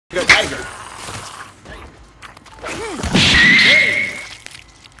Good tiger.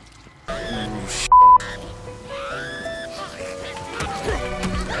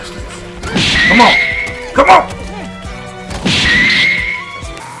 Come on! Come on!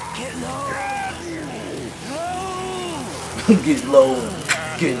 Get low! Get low!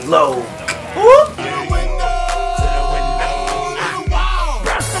 Get low!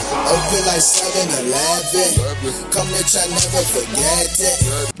 Open like 7-Eleven. Come and try, never forget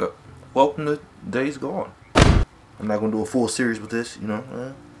it. Welcome to Days Gone. I'm not gonna do a full series with this, you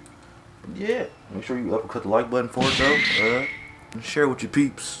know. Yeah, make sure you uppercut the like button for it though. And share with your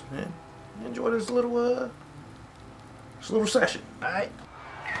peeps. And enjoy this little session. All right.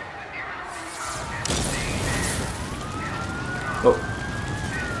 Oh.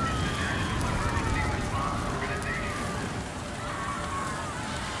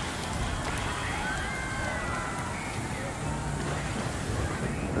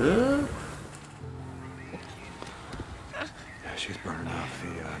 Yeah, she's burning off the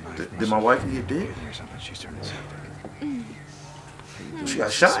knife. Did my wife get dead? Or something. She's turning septic. She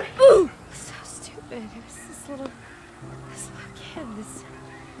got shot. Ooh, so stupid. It was this little kid. This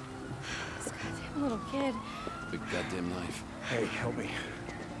goddamn little kid. Big goddamn knife. Hey, help me.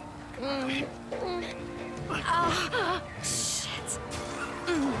 Shit.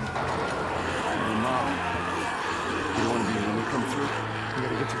 Hey, Mom. You want to be when we come through? We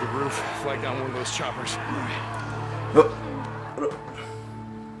gotta get to the roof, flag down one of those choppers. All right.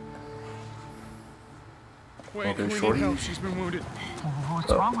 Wait, Okay, we need shorty. help. She's been wounded.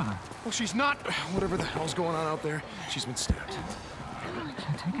 What's wrong with her? Well, she's not. Whatever the hell's going on out there, she's been stabbed. I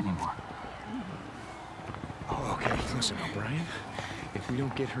can't take anymore. Oh, okay. Listen, O'Brien. If we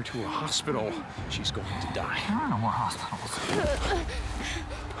don't get her to a hospital, she's going to die. There are no more hospitals.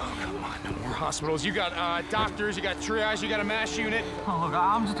 Oh, come on. No more hospitals. You got doctors, you got triage, you got a MASH unit. Oh, look,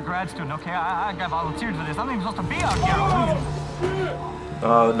 I'm just a grad student, okay? I got volunteered for this. I'm not even supposed to be out here.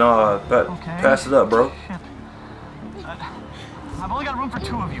 No, pass it up, bro. Shit. I've only got room for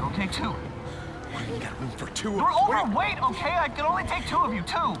 2 of you, okay? 2. You got room for 2 of You're us. overweight, okay? I can only take 2 of you,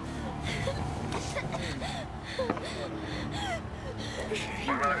 2.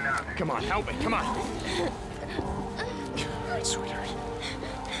 Come on, help me. Come on. All right, sweetheart.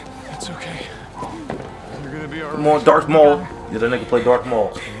 It's okay. You're gonna be all right. Come on, Darth Maul. Yeah, that nigga play Darth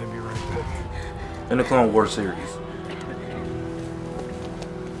Maul I'm gonna be right back. in the Clone Wars series.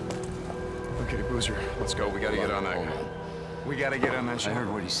 Okay, Boozer, let's go. We gotta get on that. Hold on. We gotta get on that I ship. heard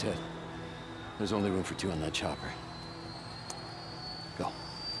what he said. There's only room for 2 on that chopper. Go.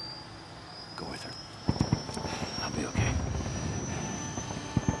 Go with her. I'll be okay.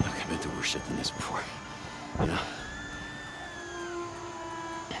 Look, I've been through worse shit than this before. You know?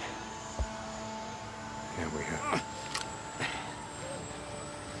 Yeah, we have.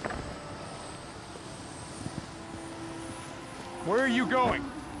 Where are you going?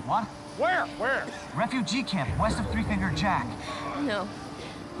 What? Where? Where? Refugee camp, west of Three Finger Jack. No.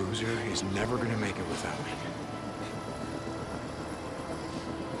 Boozer is never gonna make it without me.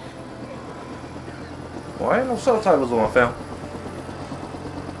 Well, ain't no subtitles on, fam.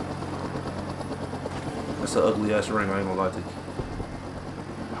 That's an ugly ass ring, I ain't gonna lie to you.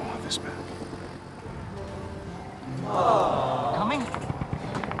 I want this back. Coming?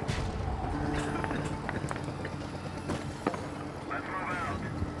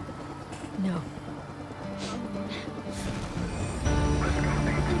 No.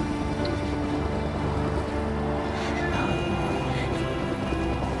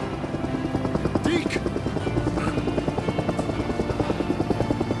 Deke!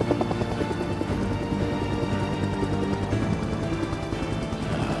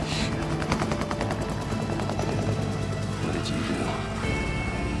 What did you do?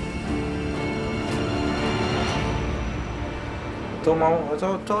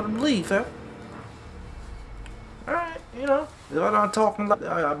 Told him to leave, fam. Alright, you know, if I'm not talking like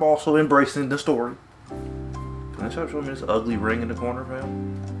I'm also embracing the story. Can I show me this ugly ring in the corner,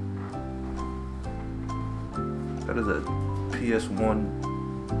 fam? That is a PS1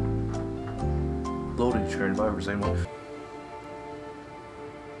 loading screen, if I ever seen one.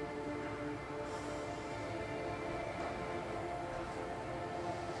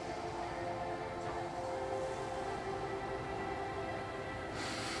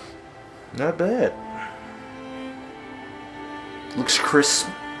 Not bad. Looks crisp.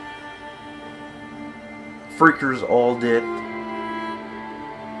 Freakers all dead.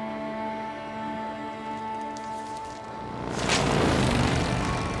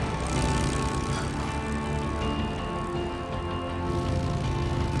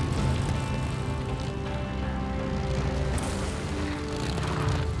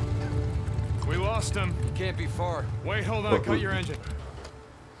 lost him. He can't be far. Wait, hold on. Cut your engine.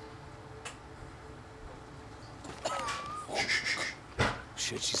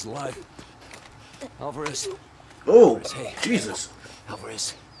 Shit, she's alive. Alvarez. Oh, Alvarez, hey. Jesus.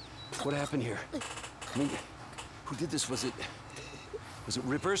 Alvarez, what happened here? I mean, who did this? Was it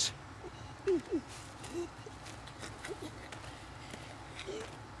Rippers?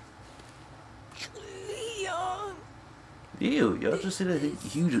 Leon. Ew, y'all just see that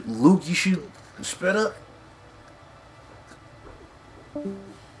huge loogie shoot sped up?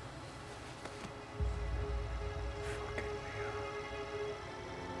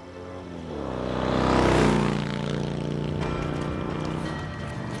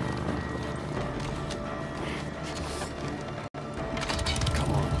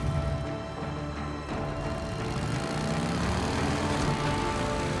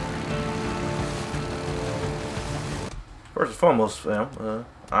 First and foremost,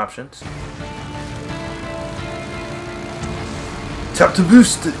 options. Tap to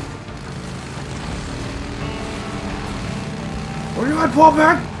boost it. Where you at, Paul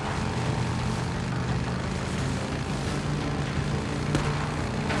back?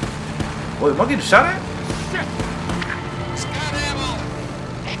 Wait, am I getting shot at? Shit! Scout ammo!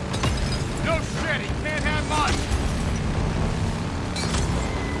 No shit, he can't have much!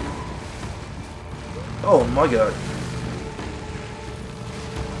 Oh my god.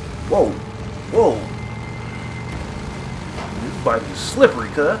 Whoa. Whoa. This bike is slippery,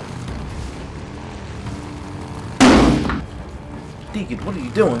 cuz. Deacon, what are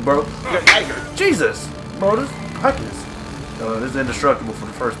you doing, bro? Jesus! Bro, this bike is... this is indestructible for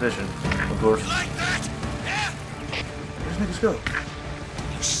the first mission, of course. Like that? Yeah? Where's niggas go?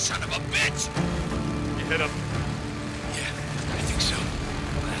 You son of a bitch! You hit him? Yeah, I think so.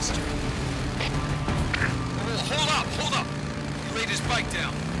 Bastard. Hold up! He laid his bike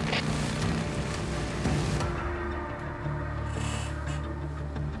down.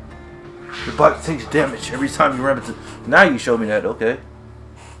 Your bike takes damage every time you ram it to... Now you show me that, okay.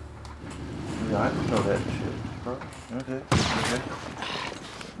 Yeah, I didn't know that shit, bro. Okay.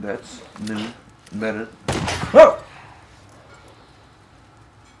 That's new. Meta. Oh!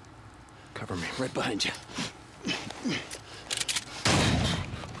 Cover me, right behind you.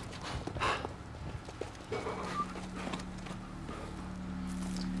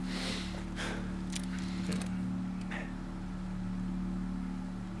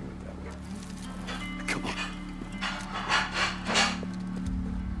 Come on.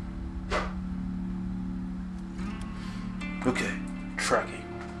 Okay, tracking.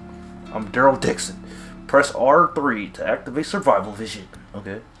 I'm Daryl Dixon. Press R3 to activate survival vision.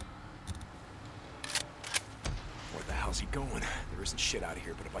 Okay. Where the hell's he going? There isn't shit out of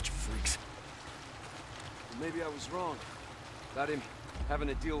here but a bunch of freaks. Maybe I was wrong about him having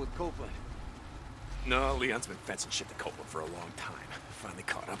to deal with Copeland. No, Leon's been fencing shit to Copeland for a long time. Finally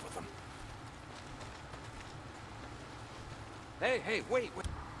caught up with him. Hey, wait.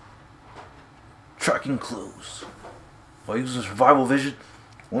 Tracking clues. While using survival vision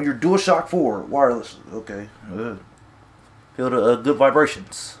on your DualShock 4 wireless. Okay. Feel the good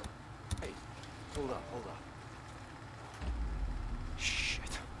vibrations. Hey, hold up.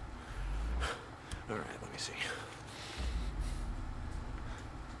 Shit. Alright, let me see.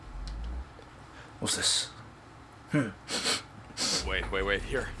 What's this? Wait,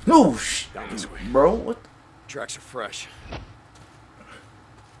 here. No, Down this way. bro. What? Tracks are fresh.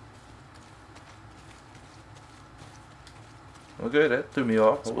 Okay, that threw me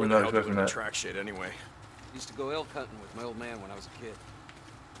off. So I where was the not hell did expecting we that. track shit anyway? Used to go elk hunting with my old man when I was a kid.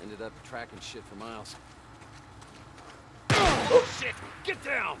 Ended up tracking shit for miles. Oh shit! Get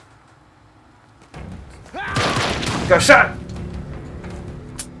down! Got shot!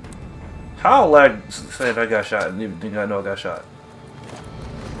 How lag said I got shot and didn't think I know I got shot?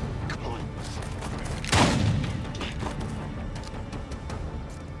 Come on.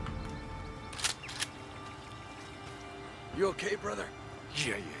 You okay, brother?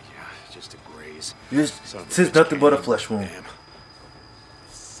 Yeah. Just a graze. This Son of a is bitch nothing but a came. flesh wound. Damn.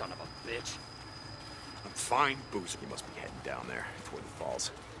 Son of a bitch. I'm fine, Boozer. You must be heading down there toward the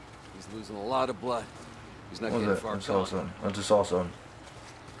falls. He's losing a lot of blood. He's not What getting was that? far I saw gone. something. I just saw something.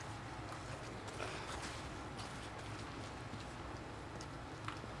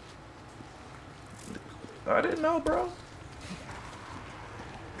 I didn't know, bro.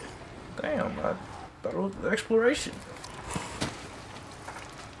 Damn, I thought it was exploration.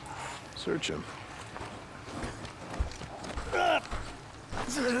 Search him.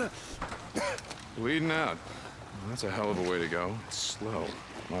 Bleeding out. Well, that's a hell of a way to go. It's slow.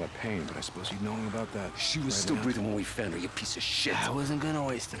 A lot of pain, but I suppose you'd known about that. She was still breathing when we found her, you piece of shit. I wasn't gonna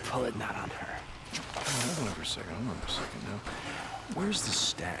waste a bullet not on her. Hold on for a second. Now, where's the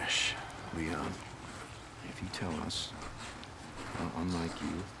stash, Leon? If you tell us, unlike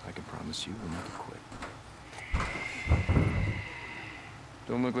you, I can promise you we'll make it quick.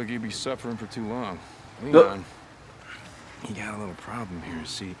 Don't look like you'd be suffering for too long. Leon, you got a little problem here.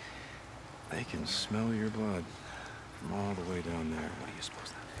 See, they can smell your blood from all the way down there. What do you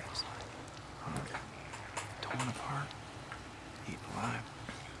suppose that feels like? Huh? Torn apart? Eaten alive?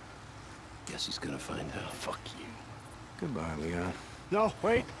 Guess he's gonna find out. Fuck you. Goodbye, Leon. No,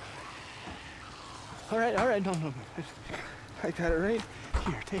 wait. All right, no. I got it right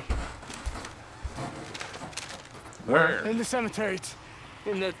here, take it. Where? In the cemetery. It's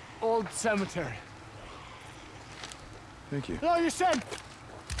in the old cemetery. Thank you. No, you said.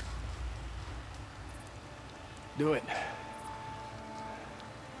 Do it.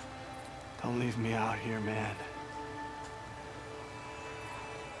 Don't leave me out here, man.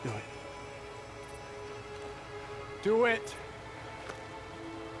 Do it. Do it.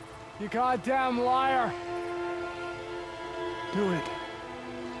 You goddamn liar. Do it.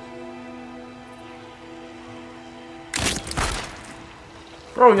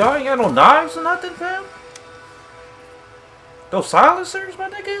 Bro, y'all ain't got no knives or nothing, fam? Those silencers, my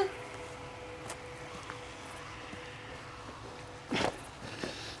nigga?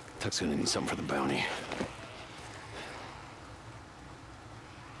 Tuck's gonna need something for the bounty.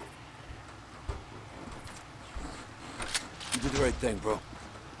 You did the right thing, bro.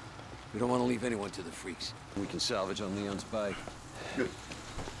 We don't want to leave anyone to the freaks. We can salvage on Leon's bike. Good.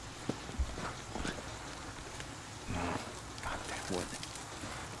 Goddamn. What?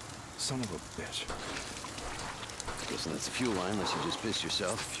 Son of a bitch. Guessing that's the fuel line, unless you just pissed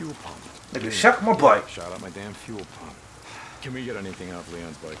yourself. Fuel pump. Nigga, shut my bike. Shot out my damn fuel pump. Can we get anything off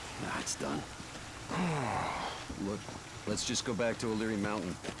Leon's bike? Nah, it's done. Look, let's just go back to O'Leary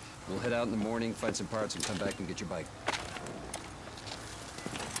Mountain. We'll head out in the morning, find some parts, and come back and get your bike.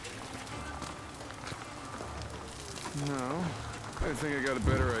 No. I think I got a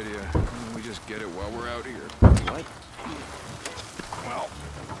better idea. Why don't we just get it while we're out here? What? Well...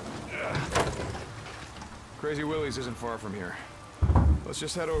 Crazy Willie's isn't far from here. Let's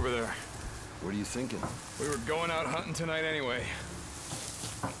just head over there. What are you thinking? We were going out hunting tonight anyway.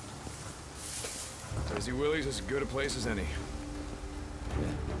 Crazy Willie's is as good a place as any.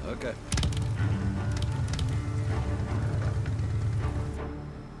 Yeah, okay.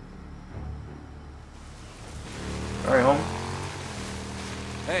 Alright, homie.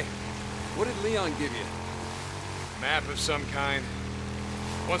 Hey, what did Leon give you? Map of some kind.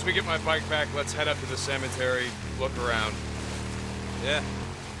 Once we get my bike back, let's head up to the cemetery, look around. Yeah.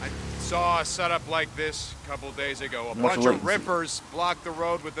 I saw a setup like this a couple days ago. A Much bunch latency. of rippers blocked the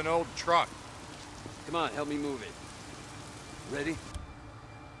road with an old truck. Come on, help me move it. Ready?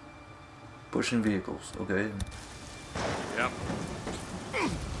 Pushing vehicles, okay. Yep.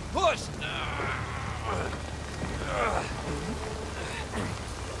 Push!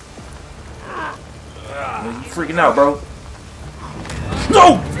 Man, you freaking out, bro.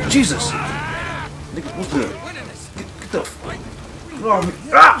 No! Jesus! Nigga, what's good? Get the fuck.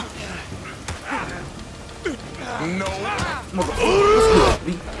 Ah! No. Motherfucker, what's good, B?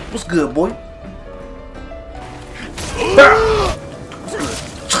 What's good, boy? Ah!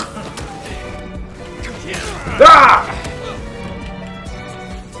 Ah!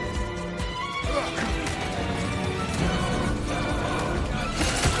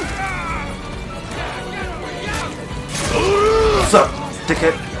 What's up,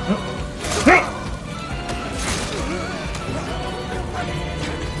 dickhead?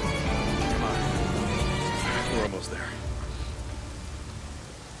 We're almost there.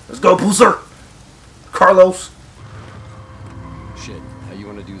 Let's go, Boozer! Carlos! Shit, how you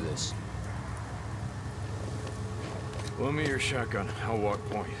want to do this? Loan me your shotgun. I'll walk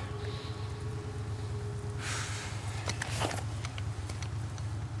point.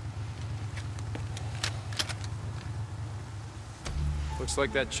 Looks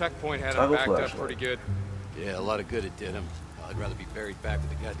like that checkpoint had him Toggle backed up flashlight. pretty good. Yeah, a lot of good it did him. I'd rather be buried back with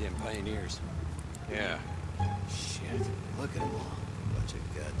the goddamn pioneers. Yeah. Shit, look at them all. Bunch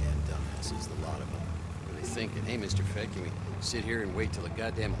of goddamn dumbasses, the lot of them. What are they thinking? Hey, Mr. Fed, can we sit here and wait till a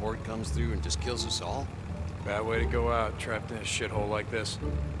goddamn horde comes through and just kills us all? Bad way to go out, trapped in a shithole like this.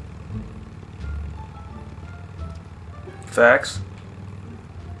 Facts.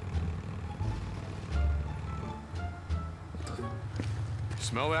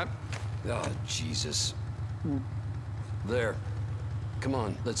 Smell that? Oh, Jesus. There. Come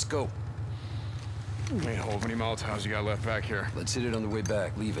on, let's go. Hey, hold many Molotovs you got left back here? Let's hit it on the way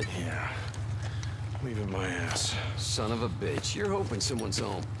back. Leave it. Yeah. Leave it my ass. Son of a bitch. You're hoping someone's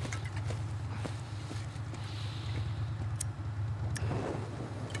home.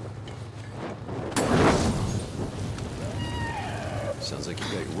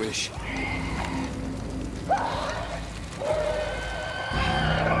 got your wish.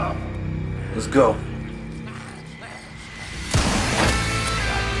 Let's go.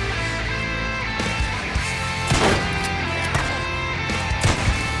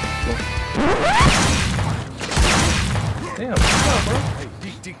 Damn, what's up, bro? Hey,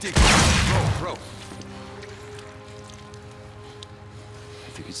 dig. Bro. I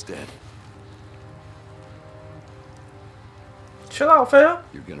think it's dead. Chill out, fam.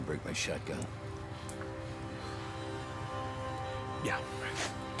 You're gonna break my shotgun. Yeah.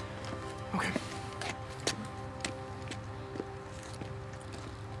 Okay.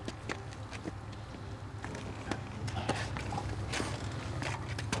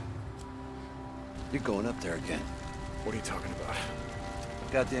 You're going up there again. What are you talking about?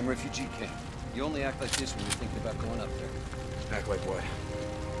 Goddamn refugee camp. You only act like this when you're thinking about going up there. Act like what?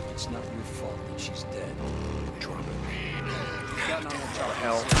 It's not your fault that she's dead. Drop it. You've gotten on that job.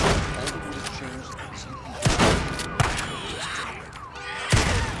 Hell. All the rules changed. So you can just drop it.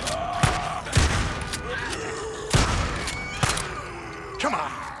 Come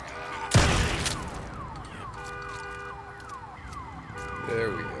on. There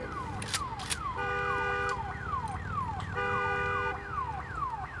we go.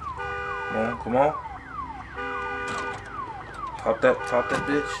 Come on. Pop that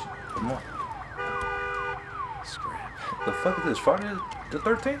bitch. Come on. Scrap. What the fuck is this? Friday the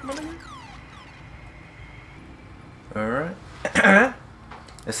 13th, my nigga? Alright.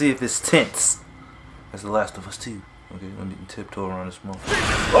 Let's see if it's tense. That's The Last of Us 2. Okay, let me tiptoe around this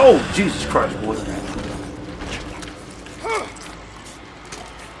motherfucker. Oh, Jesus Christ, boy.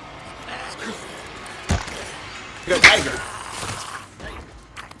 You got tiger.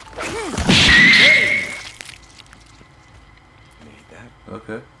 Need that.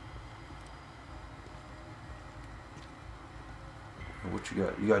 Okay. What you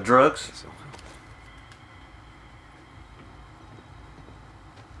got? You got drugs? So,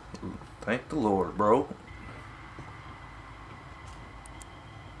 Ooh, thank the Lord, bro.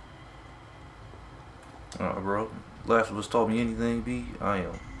 Bro. Last of Us taught me anything, B. I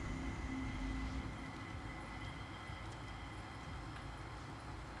am.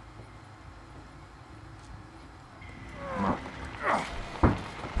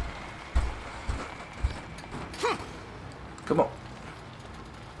 Come on.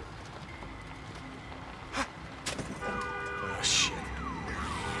 oh shit.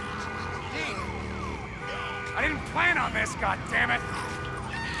 I didn't plan on this, goddammit!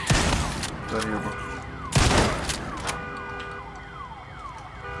 Right here, bro.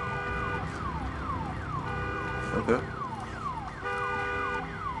 Okay.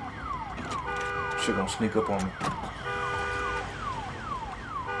 Shit gonna sneak up on me.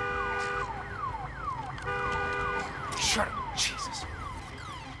 Shut up, Jesus.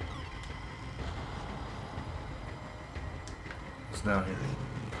 What's down here?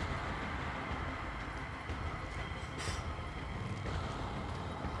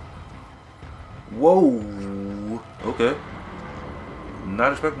 Whoa. Okay.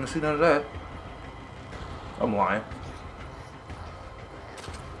 Not expecting to see none of that. I'm lying.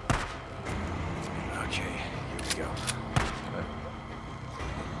 Okay, here we go. Okay.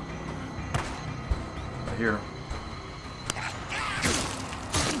 I hear him.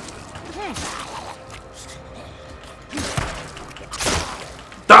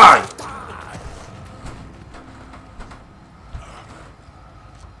 Die!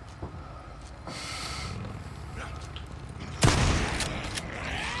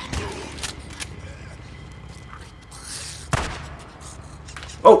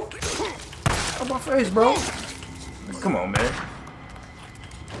 Oh! On my face, bro. Come on, man.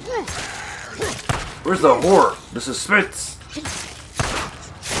 Where's the horror? The suspense?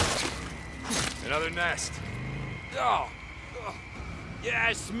 Another nest. Oh. Yeah,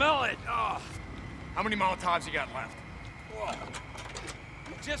 I smell it. Oh. How many Molotovs you got left? Whoa.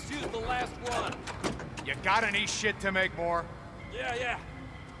 You just used the last one. You got any shit to make more? Yeah.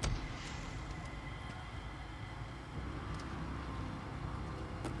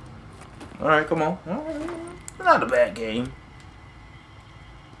 Alright, come on. Not a bad game.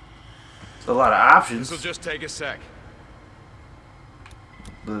 It's a lot of options. This'll just take a sec.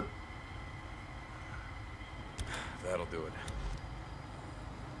 But That'll do it.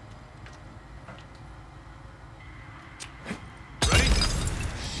 Ready?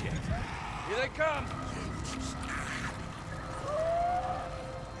 Shit. Here they come.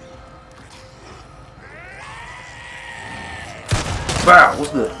 wow,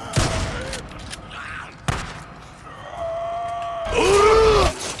 what's good?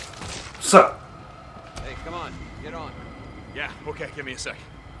 What's up? Hey, come on. Get on. Yeah, okay, give me a sec.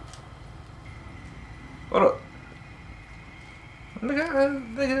 Hold up.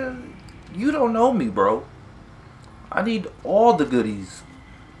 Nigga, you don't know me, bro. I need all the goodies.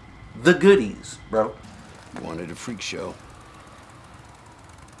 The goodies, bro. You wanted a freak show.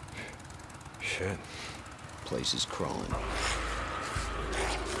 Shit. Place is crawling.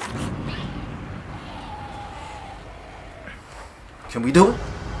 Can we do it?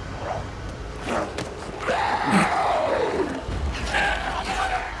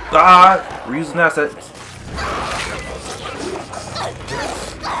 Ah, we're using assets.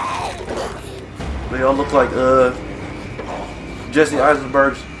 They all look like Jesse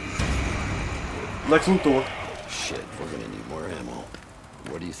Eisenberg's Lex Luthor. Shit, we're gonna need more ammo.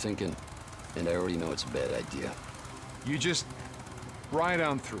 What are you thinking? And I already know it's a bad idea. You just ride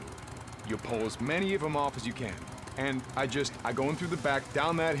on through. You pull as many of them off as you can. And I go in through the back,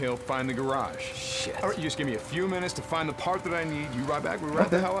 down that hill, find the garage. Shit. All right, you just give me a few minutes to find the part that I need. You ride back, we ride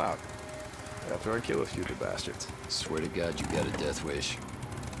the hell out. After I kill a few of the bastards. Swear to God, you got a death wish.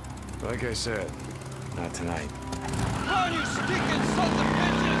 Like I said, not tonight. Run, you stinking sons of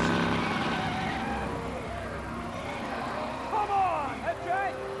bitches! Come on! That's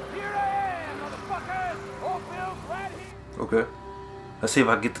right! Here I am, motherfuckers! Oakville's right here! Okay. Let's see if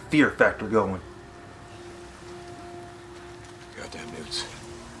I can get the fear factor going. Goddamn newts.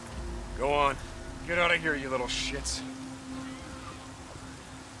 Go on. Get out of here, you little shits.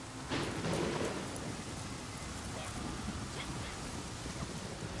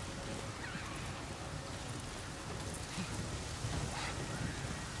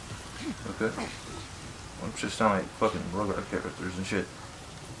 Okay. Well, just sound like fucking Rugrats characters and shit.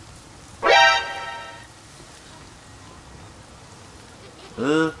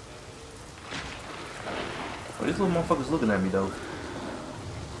 Well, these little motherfuckers looking at me though.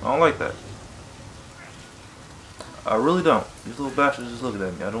 I don't like that. I really don't. These little bastards just looking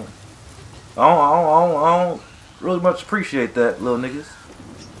at me. I don't really much appreciate that, little niggas.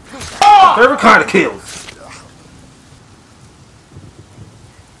 Favorite kind of kills.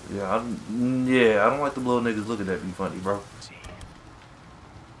 Yeah, I don't like them little niggas looking at me funny, bro.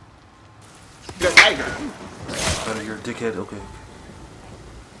 Out of your dickhead, okay.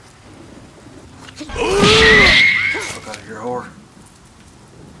 Fuck out of here, whore.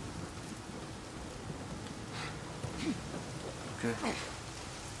 Okay.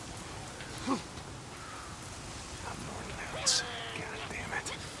 More newts. God damn it.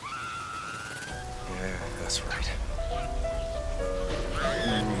 Yeah, that's right.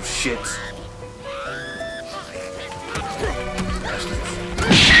 Ooh, shit.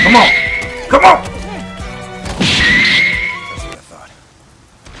 Come on! Come on! That's what I thought.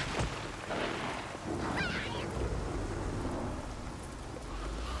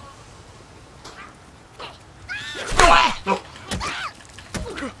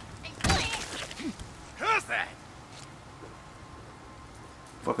 Who's that?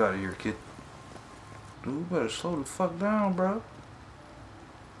 Fuck out of here, kid. Dude, better slow the fuck down, bro.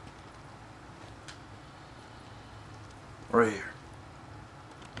 Right here.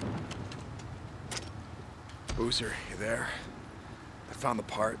 Boozer, you there? I found the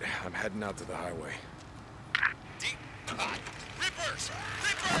part. I'm heading out to the highway. Deep cut! Rippers!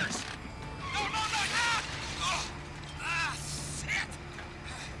 Rippers! No, no, no, no! Oh. Ah, shit!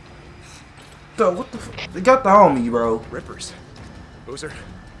 Dude, what the fuck? They got the homie, bro. Rippers. Boozer?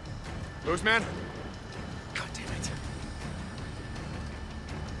 Boozman? God damn it.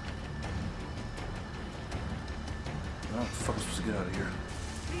 Oh, fuck, I'm supposed to get out of here.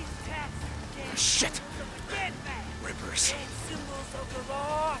 Shit! Rippers.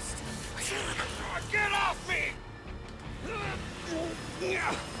 Get off me!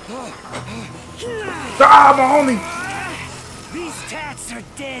 Ah, my homie! These tats are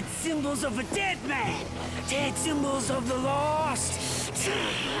dead symbols of a dead man. Dead symbols of the lost.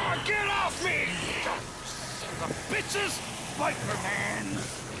 Get off me! The bitches! Biker Man!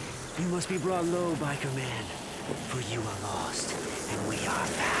 You must be brought low, biker man. For you are lost, and we are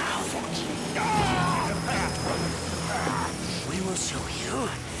found. We will show you.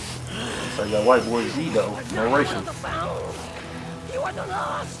 It's like that white boy Z though. No racial. You are the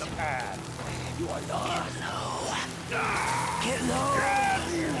lost. You are lost. Get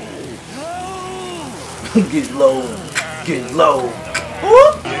low. Get low. Get low.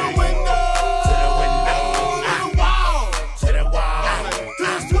 Whoop.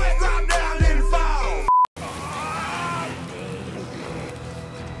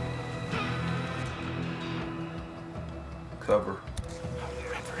 Cover.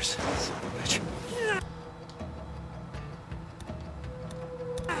 Rippers. Son of a bitch.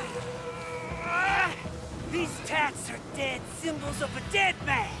 These tats That's her dead symbols of a dead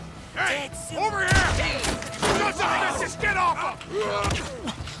man. Hey, Dead symbols. over here! Shut this! Just get off him!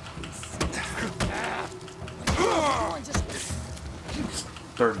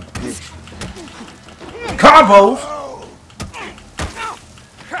 Dirty bitch. Combos!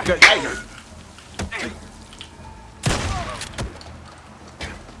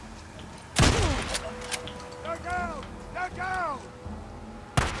 Let go! Let go!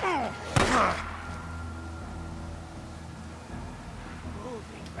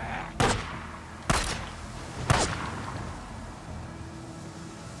 Moving back.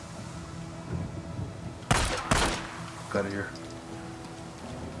 Out of here.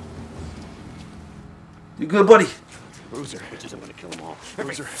 You good, buddy? Boozer. I'm gonna kill them all.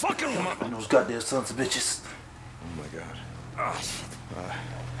 Boozer. Fucking come on. Those goddamn sons of bitches. Oh my god. Oh, shit.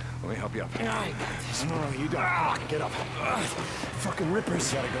 Let me help you up. I got this. No, you don't. Get up. Fucking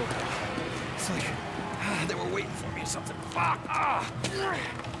rippers. Gotta go. It's like They were waiting for me or something. Fuck. I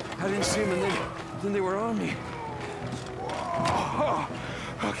didn't see them and then they were on me.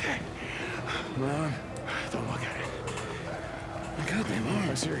 Okay. Come on. Don't look at it. My goddamn arm.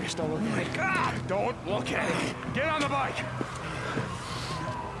 I'm serious. Don't look at it. God! Don't look at it! Get on the bike!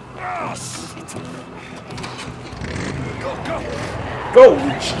 Oh, shit! Go! Go!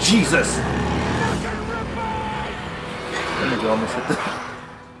 Jesus! That nigga almost hit the...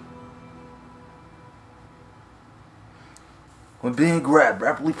 When being grabbed,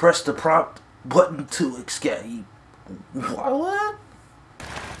 rapidly press the prompt button to escape. What?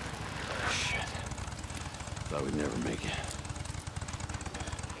 Shit. Thought we'd never make it.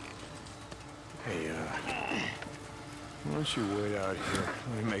 Hey, why don't you wait out here?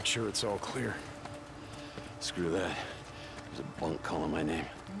 Let me make sure it's all clear. Screw that. There's a bunk calling my name.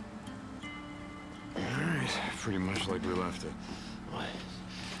 Alright, pretty much like we left it. What?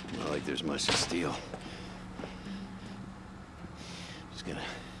 Not like there's much to steal. Just gonna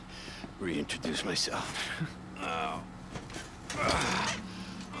reintroduce myself. Oh, thank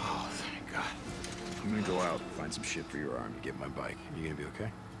God. I'm gonna go out and find some shit for your arm to get my bike. You gonna be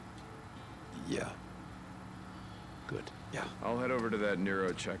okay? Yeah. Good. Yeah. I'll head over to that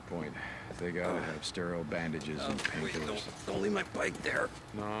Nero checkpoint. They gotta have sterile bandages and painkillers. Don't leave my bike there.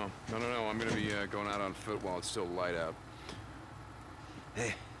 No. I'm gonna be going out on foot while it's still light out.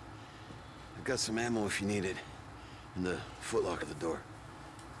 Hey, I've got some ammo if you need it. In the footlocker of the door.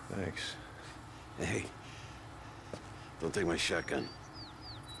 Thanks. Hey, don't take my shotgun.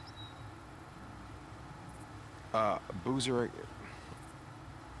 Boozer.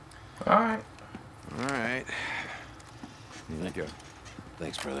 Alright. Alright. Here you go.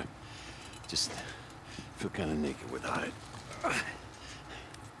 Thanks, brother. Just feel kind of naked without it. I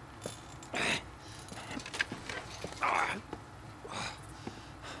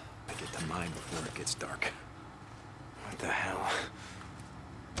get to mine before it gets dark. What the hell?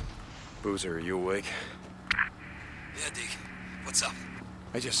 Boozer, are you awake? Yeah, Deke. What's up?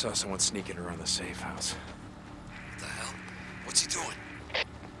 I just saw someone sneaking around the safe house. What the hell? What's he doing?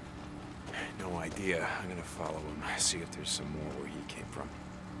 No idea. I'm gonna follow him, see if there's some more where he came from.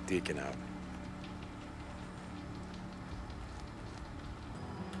 Deacon out.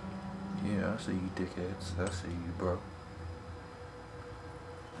 Yeah, I see you dickheads. I see you, bro.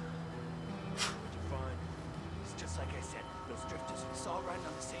 Fine. It's just like I said. Those drifters we saw riding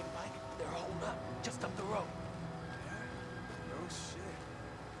on the same bike, they're holed up just up the road. No shit.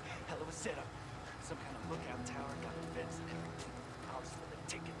 Hell of a setup. Some kind of lookout tower, got the fence and everything. I'll just for the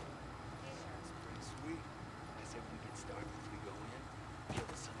ticket. Pretty sweet. I said we get started as we go in, kill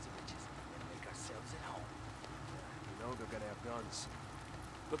the sons of bitches, and make ourselves at home. You know they're gonna have guns.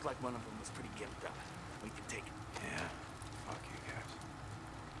 Looked like one of them was pretty gimped up. We can take it. Yeah. Fuck you guys.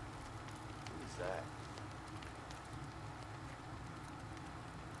 Who's that?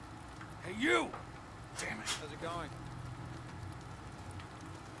 Hey, you! Damn it. How's it going?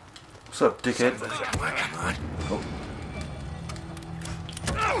 What's up, dickhead? Oh.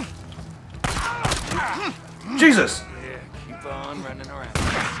 Jesus! Yeah, keep on running around.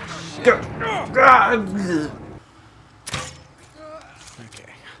 God.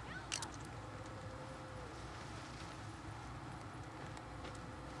 Okay.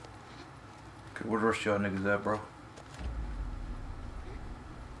 Where the rest of y'all niggas at, bro? I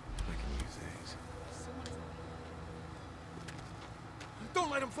can use these.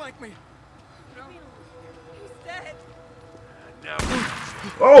 Don't let him flank me! He's dead.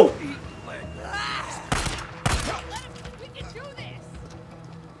 Oh! We can do this.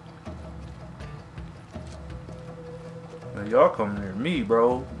 Man, y'all coming near me,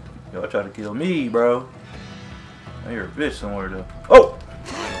 bro. Y'all try to kill me, bro. I hear a bitch somewhere though. Oh!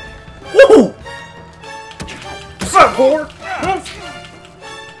 Woo! What's up, whore? Huh?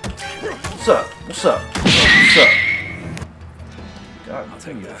 What's up? What's up? What's up? God, I'll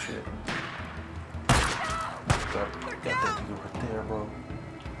take that shit. Got that nigga right there, bro.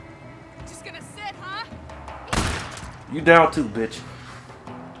 Just gonna sit, huh? You down too, bitch.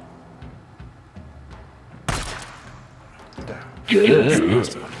 Down.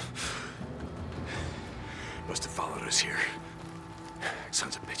 Must have followed us here.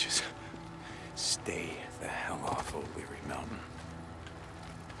 Sons of bitches. Stay the hell off O'Leary Mountain.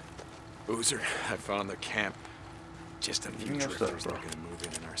 Boozer, I found their camp. Just a few drifters looking to move in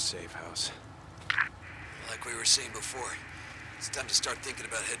our safe house. Like we were saying before, it's time to start thinking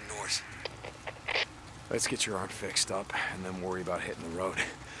about heading north. Let's get your arm fixed up and then worry about hitting the road.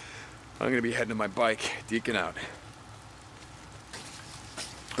 I'm gonna be heading to my bike. Deacon out.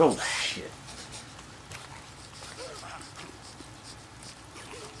 Oh, shit.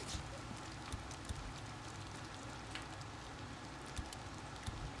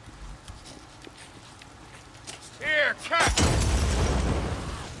 Here, cat!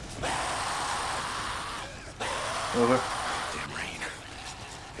 Over. Damn rain.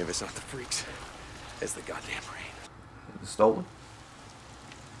 If it's not the freaks, it's the goddamn rain. It's stolen.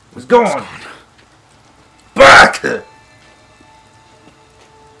 It's gone. Back.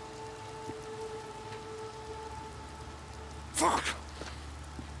 Fuck!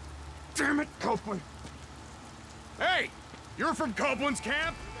 Damn it, Copeland! Hey! You're from Copeland's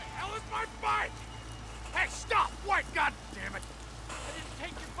camp? Where the hell is my bike? Hey, stop! Wait, god damn it! I didn't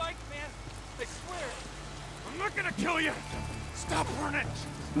take your bike, man. I swear. I'm not gonna kill you. Stop running.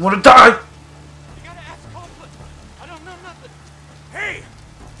 You want to die? You gotta ask Copeland. I don't know nothing. Hey!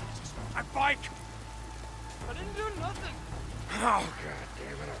 My bike! I didn't do nothing. Oh, god damn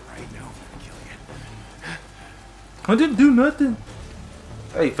it. All right, now I'm gonna kill you. I didn't do nothing.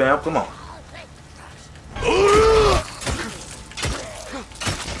 Hey, fam, come on. On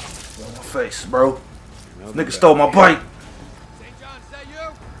my face, bro. Nigga stole my bike. St. John, is that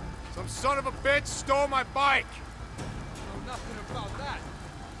you? Some son of a bitch stole my bike. I know nothing about that.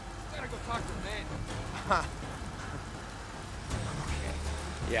 Gotta go talk to the man. Okay.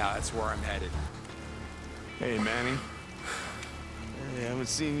 Yeah, that's where I'm headed. Hey, Manny. Hey, I haven't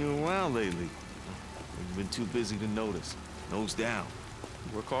seen you in a while lately. You've been too busy to notice. Nose down.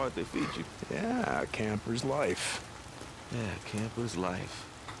 You work hard, they feed you. Yeah, camper's life. Yeah, camper's life.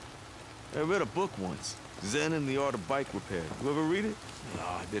 I read a book once. Zen and the Art of Bike Repair. You ever read it? No,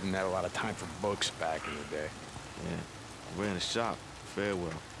 I didn't have a lot of time for books back in the day. Yeah. I ran a shop,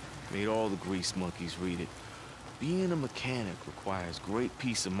 Farewell. Made all the grease monkeys read it. Being a mechanic requires great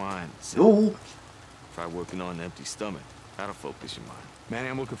peace of mind. Ooh. Try working on an empty stomach. That'll focus your mind. Manny,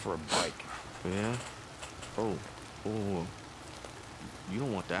 I'm looking for a bike. Yeah? Oh. You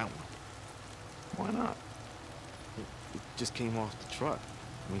don't want that one. Why not? It just came off the truck.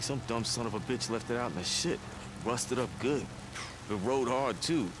 I mean, some dumb son of a bitch left it out in the shit. Rusted up good. It rode hard,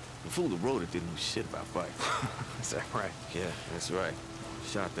 too. The fool that rode it didn't know shit about bikes. Is that right? Yeah, that's right.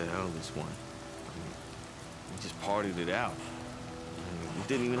 Shot the hell of this one. I mean, we just partied it out. I mean, we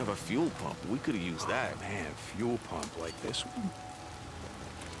didn't even have a fuel pump. We could have used that. Man, fuel pump like this one?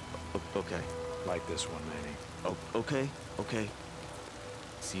 Okay. Like this one, Manny. Okay.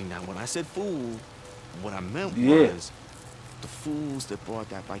 See, now when I said fool, what I meant Yeah. was the fools that brought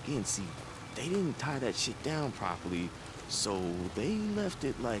that bike in, see, they didn't tie that shit down properly, so they left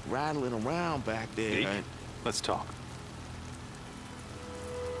it like rattling around back there. Deke, And let's talk.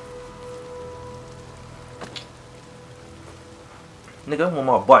 Nigga, I'm on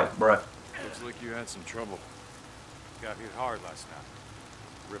my bike, bruh. Looks like you had some trouble. Got hit hard last night.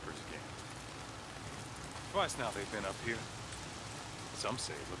 Rippers again. Twice now they've been up here. Some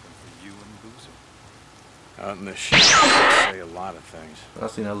say looking for you and Boozer. Out in the shit, they say a lot of things. I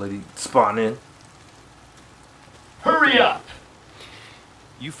seen that lady spawn in. Hurry up!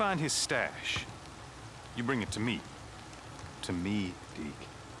 You find his stash. You bring it to me. To me, Deke.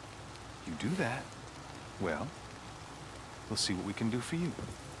 You do that, well, we'll see what we can do for you.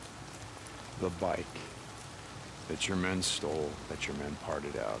 The bike that your men stole, that your men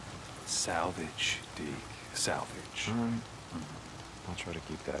parted out. Salvage, Deke. Salvage. I'll try to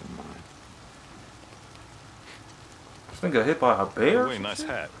keep that in mind. This nigga got hit by a bear? Wait, nice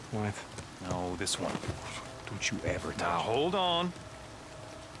hat. What? No, this one. Don't you ever touch it. Hold on.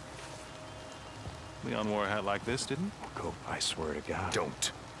 Leon wore a hat like this, didn't he? Go, I swear to God.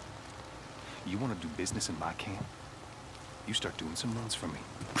 Don't. You want to do business in my camp? You start doing some runs for me.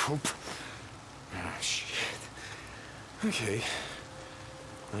 Poop. Oh, shit. Okay.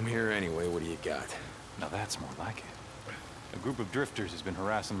 I'm here anyway. What do you got? Now that's more like it. A group of drifters has been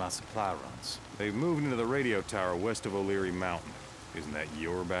harassing my supply runs. They've moved into the radio tower west of O'Leary Mountain. Isn't that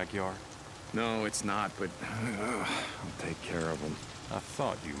your backyard? No, it's not, but I'll take care of them. I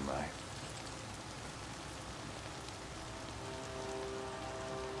thought you might.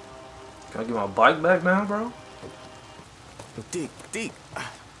 Can I get my bike back now, bro? Deke,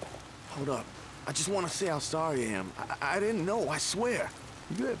 hold up. I just want to say how sorry I am. I didn't know, I swear.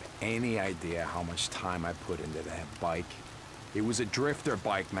 You have any idea how much time I put into that bike? It was a drifter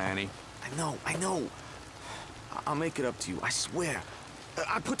bike, Manny. I know. I'll make it up to you, I swear.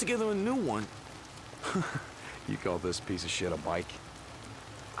 I put together a new one. You call this piece of shit a bike?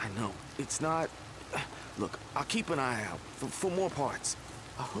 I know. It's not... Look, I'll keep an eye out for more parts.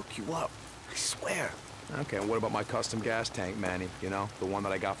 I'll hook you up. I swear. Okay, and what about my custom gas tank, Manny? You know, the one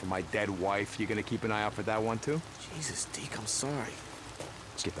that I got from my dead wife. You gonna keep an eye out for that one, too? Jesus, Deke, I'm sorry.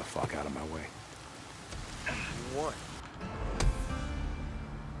 Get the fuck out of my way. What?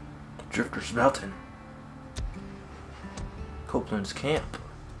 Drifter's Mountain. Copeland's camp.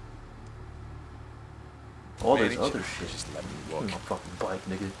 All this other shit. Just let me walk. My fucking bike,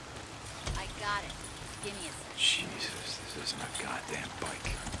 nigga. I got it. Give me a second. Jesus, this isn't a goddamn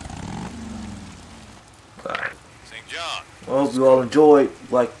bike. Alright. St. John. I hope you all enjoyed.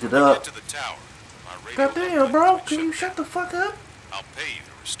 Liked it up. Get to the tower. My radio Goddamn, bro. Can you shut the fuck up? I'll pay you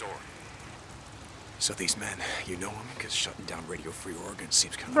to restore it. So these men, you know them? Because shutting down Radio Free Oregon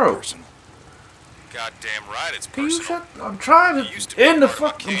seems kind of Bro. personal. Goddamn right, it's Can you personal. shut? I'm trying It used to be to end the part of my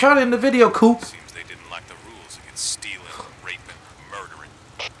fuck. I'm camp. trying to end the video, Coop. Seems they didn't like the rules against stealing, raping, murdering.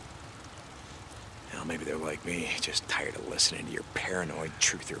 Well, maybe they're like me, just tired of listening to your paranoid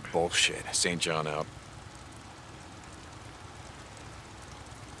truther bullshit. St. John out.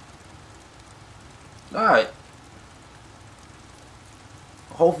 Alright.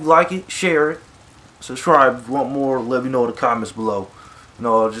 Hope you like it. Share it. Subscribe if you want more. Let me know in the comments below. You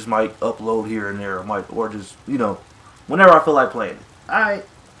know, I just might upload here and there. Or just, you know, whenever I feel like playing it. Alright.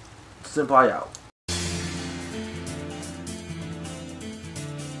 Senpai out.